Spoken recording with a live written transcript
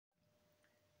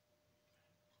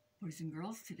Boys and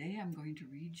girls, today I'm going to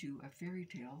read you a fairy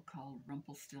tale called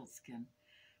Rumpelstiltskin.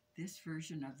 This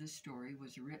version of the story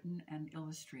was written and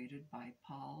illustrated by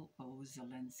Paul O.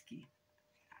 Zelinsky.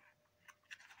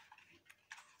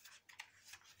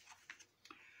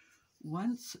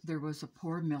 Once there was a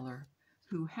poor miller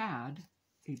who had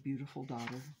a beautiful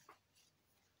daughter.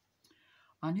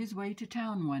 On his way to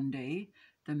town one day,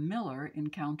 the miller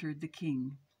encountered the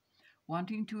king.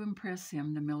 Wanting to impress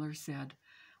him, the miller said,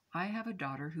 "I have a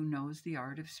daughter who knows the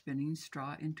art of spinning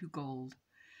straw into gold."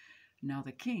 Now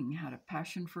the king had a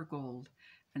passion for gold,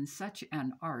 and such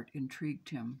an art intrigued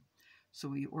him.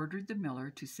 So he ordered the miller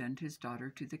to send his daughter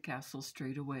to the castle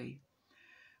straight away.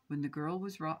 When the girl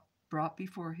was brought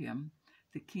before him,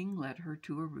 the king led her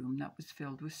to a room that was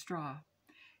filled with straw.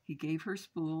 He gave her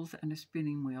spools and a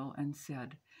spinning wheel and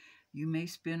said, "You may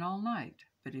spin all night,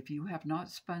 but if you have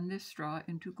not spun this straw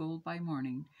into gold by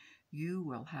morning, you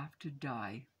will have to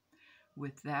die."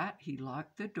 With that, he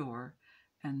locked the door,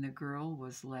 and the girl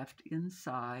was left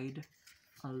inside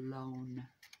alone.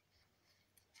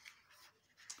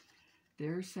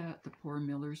 There sat the poor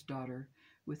miller's daughter,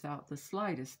 without the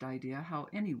slightest idea how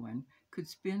anyone could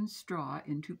spin straw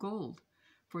into gold.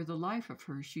 For the life of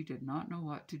her, she did not know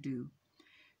what to do.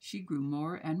 She grew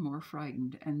more and more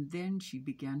frightened, and then she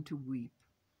began to weep.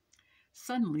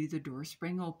 Suddenly the door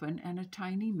sprang open, and a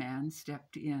tiny man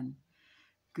stepped in.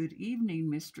 "Good evening,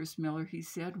 Mistress Miller," he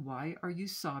said. "Why are you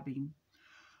sobbing?"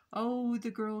 "Oh,"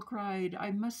 the girl cried,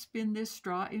 "I must spin this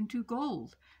straw into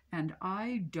gold, and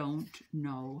I don't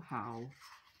know how."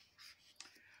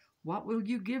 "What will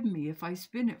you give me if I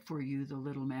spin it for you?" the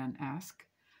little man asked.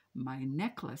 "My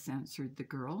necklace," answered the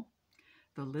girl.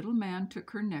 The little man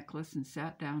took her necklace and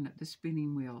sat down at the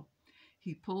spinning wheel.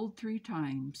 He pulled 3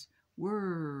 times,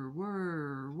 whir,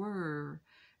 whir, whir,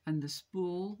 and the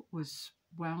spool was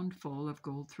wound full of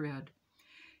gold thread.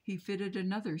 He fitted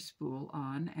another spool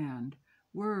on and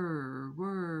whir,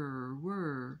 whir,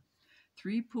 whir.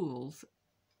 3 pulls,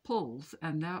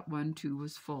 and that one too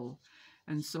was full.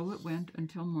 And so it went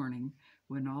until morning,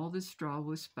 when all the straw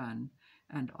was spun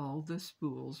and all the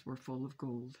spools were full of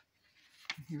gold.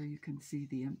 And here you can see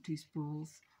the empty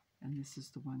spools, and this is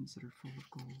the ones that are full of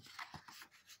gold.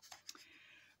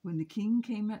 When the king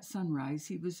came at sunrise,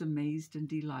 he was amazed and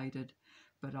delighted,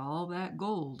 but all that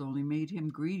gold only made him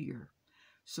greedier.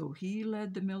 So he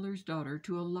led the miller's daughter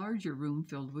to a larger room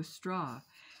filled with straw,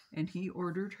 and he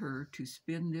ordered her to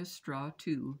spin this straw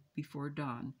too before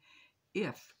dawn,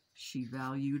 if she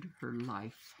valued her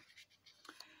life.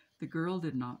 The girl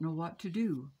did not know what to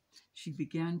do. She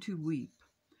began to weep.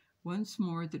 Once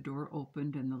more the door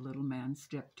opened, and the little man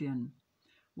stepped in.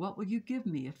 "What will you give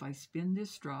me if I spin this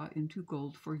straw into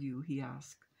gold for you?" he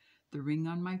asked. "The ring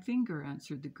on my finger,"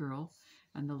 answered the girl,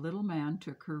 and the little man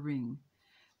took her ring.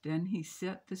 Then he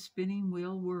set the spinning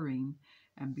wheel whirring,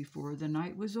 and before the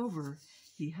night was over,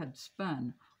 he had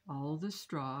spun all the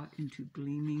straw into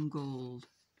gleaming gold.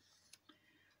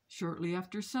 Shortly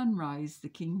after sunrise, the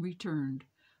king returned.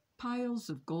 Piles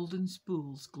of golden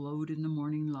spools glowed in the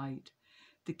morning light.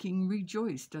 The king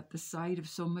rejoiced at the sight of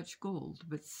so much gold,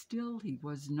 but still he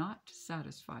was not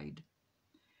satisfied.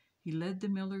 He led the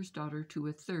miller's daughter to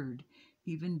a third,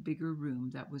 even bigger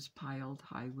room that was piled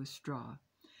high with straw.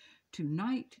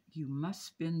 "Tonight you must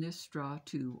spin this straw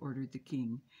too," ordered the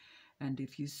king, "and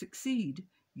if you succeed,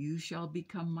 you shall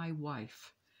become my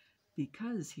wife."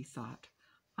 Because, he thought,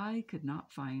 I could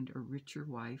not find a richer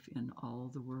wife in all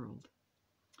the world.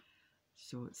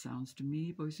 So it sounds to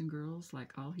me, boys and girls,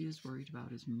 like all he is worried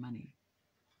about is money.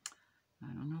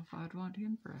 I don't know if I'd want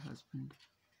him for a husband.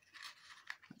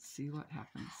 Let's see what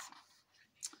happens.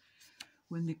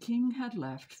 When the king had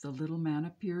left, the little man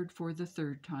appeared for the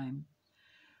 3rd time.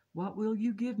 "What will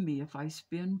you give me if I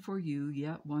spin for you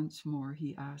yet once more?"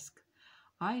 he asked.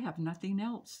 "I have nothing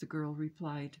else," the girl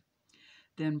replied.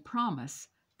 "Then promise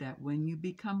that when you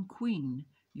become queen,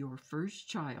 your first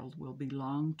child will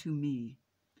belong to me."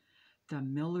 The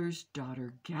miller's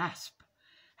daughter gasped.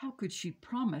 How could she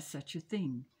promise such a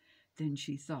thing? Then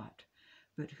she thought,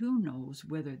 but who knows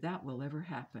whether that will ever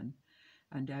happen?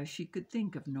 And as she could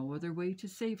think of no other way to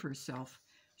save herself,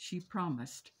 she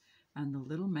promised, and the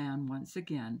little man once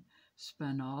again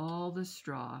spun all the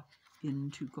straw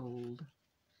into gold.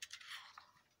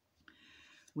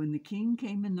 When the king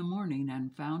came in the morning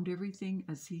and found everything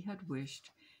as he had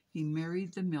wished, he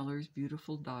married the miller's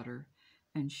beautiful daughter,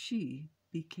 and she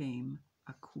became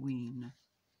a queen.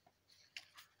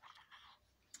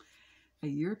 A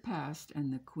year passed,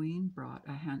 and the queen brought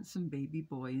a handsome baby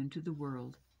boy into the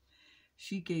world.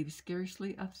 She gave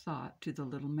scarcely a thought to the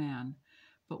little man,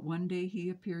 but one day he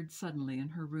appeared suddenly in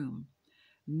her room.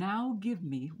 "Now give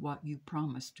me what you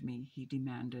promised me," he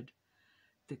demanded.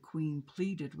 The queen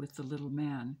pleaded with the little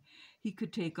man. He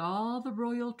could take all the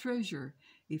royal treasure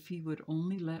if he would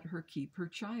only let her keep her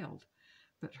child,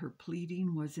 but her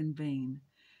pleading was in vain.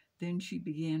 Then she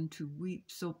began to weep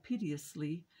so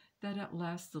piteously that at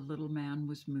last the little man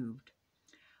was moved.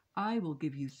 "I will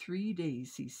give you 3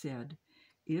 days," he said.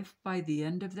 "If by the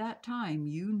end of that time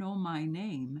you know my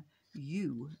name,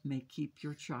 you may keep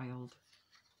your child."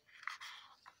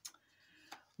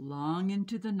 Long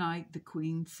into the night the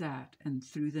queen sat, and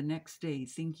through the next day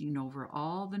thinking over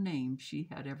all the names she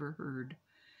had ever heard.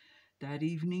 That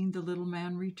evening the little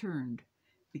man returned.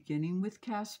 Beginning with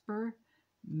Caspar,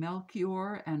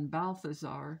 Melchior, and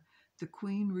Balthazar, the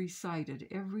queen recited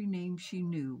every name she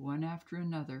knew, one after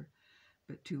another,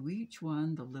 but to each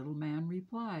one the little man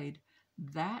replied,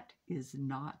 "That is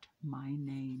not my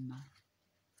name."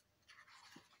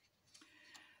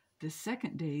 The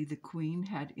second day the queen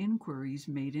had inquiries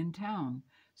made in town,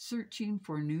 searching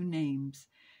for new names,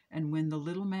 and when the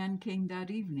little man came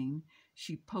that evening,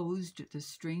 she posed the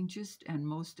strangest and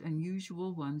most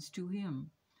unusual ones to him.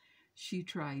 She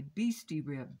tried beastie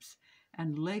ribs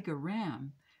and leg o'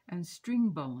 ram and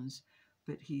string bones,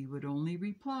 but he would only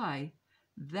reply,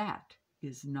 "That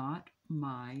is not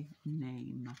my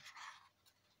name."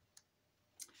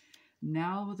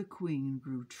 Now the queen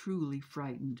grew truly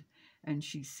frightened, and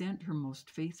she sent her most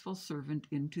faithful servant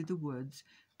into the woods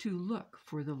to look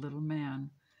for the little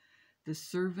man. The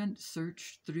servant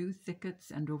searched through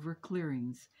thickets and over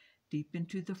clearings, deep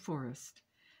into the forest.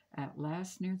 At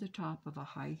last, near the top of a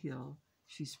high hill,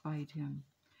 she spied him.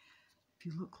 If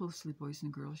you look closely, boys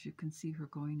and girls, you can see her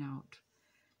going out.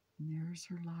 And there's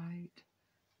her light,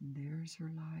 and there's her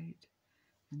light,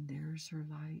 and there's her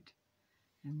light,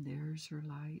 and there's her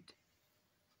light.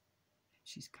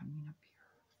 She's coming up here.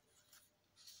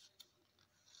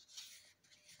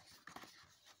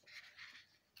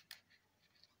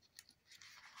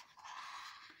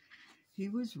 He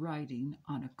was riding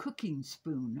on a cooking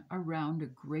spoon around a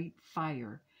great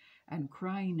fire and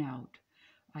crying out,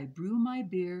 "I brew my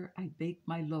beer, I bake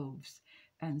my loaves,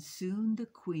 and soon the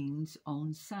queen's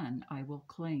own son I will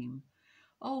claim.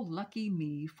 Oh, lucky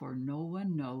me, for no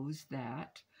one knows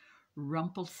that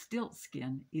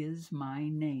Rumpelstiltskin is my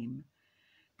name."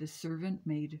 The servant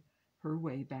made her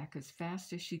way back as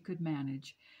fast as she could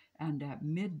manage, and at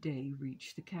midday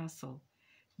reached the castle.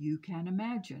 You can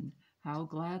imagine how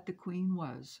glad the queen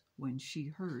was when she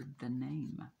heard the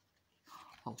name.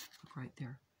 Oh, look right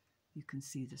there. You can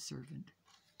see the servant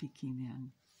peeking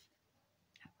in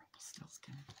at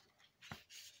Rumpelstiltskin.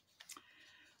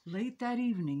 Late that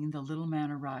evening, the little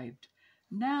man arrived.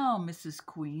 "Now, Mrs.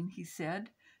 Queen," he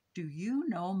said, "do you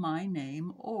know my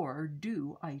name, or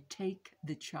do I take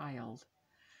the child?"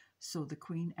 So the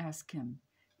queen asked him,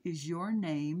 "Is your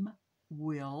name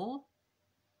Will?"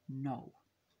 "No."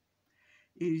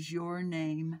 "Is your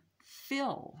name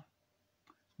Phil?"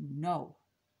 "No."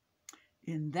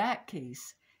 "In that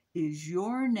case, is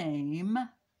your name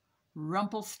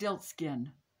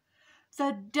Rumpelstiltskin?"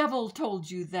 "The devil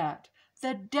told you that!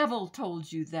 The devil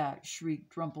told you that!"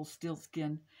 shrieked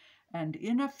Rumpelstiltskin, and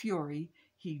in a fury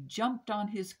he jumped on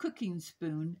his cooking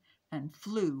spoon and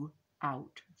flew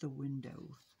out the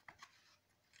window.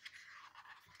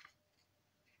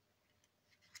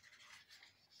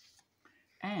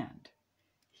 And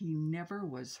he never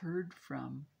was heard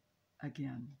from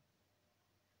again.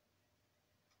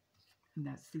 And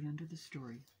that's the end of the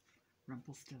story,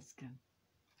 Rumpelstiltskin.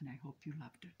 And I hope you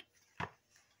loved it.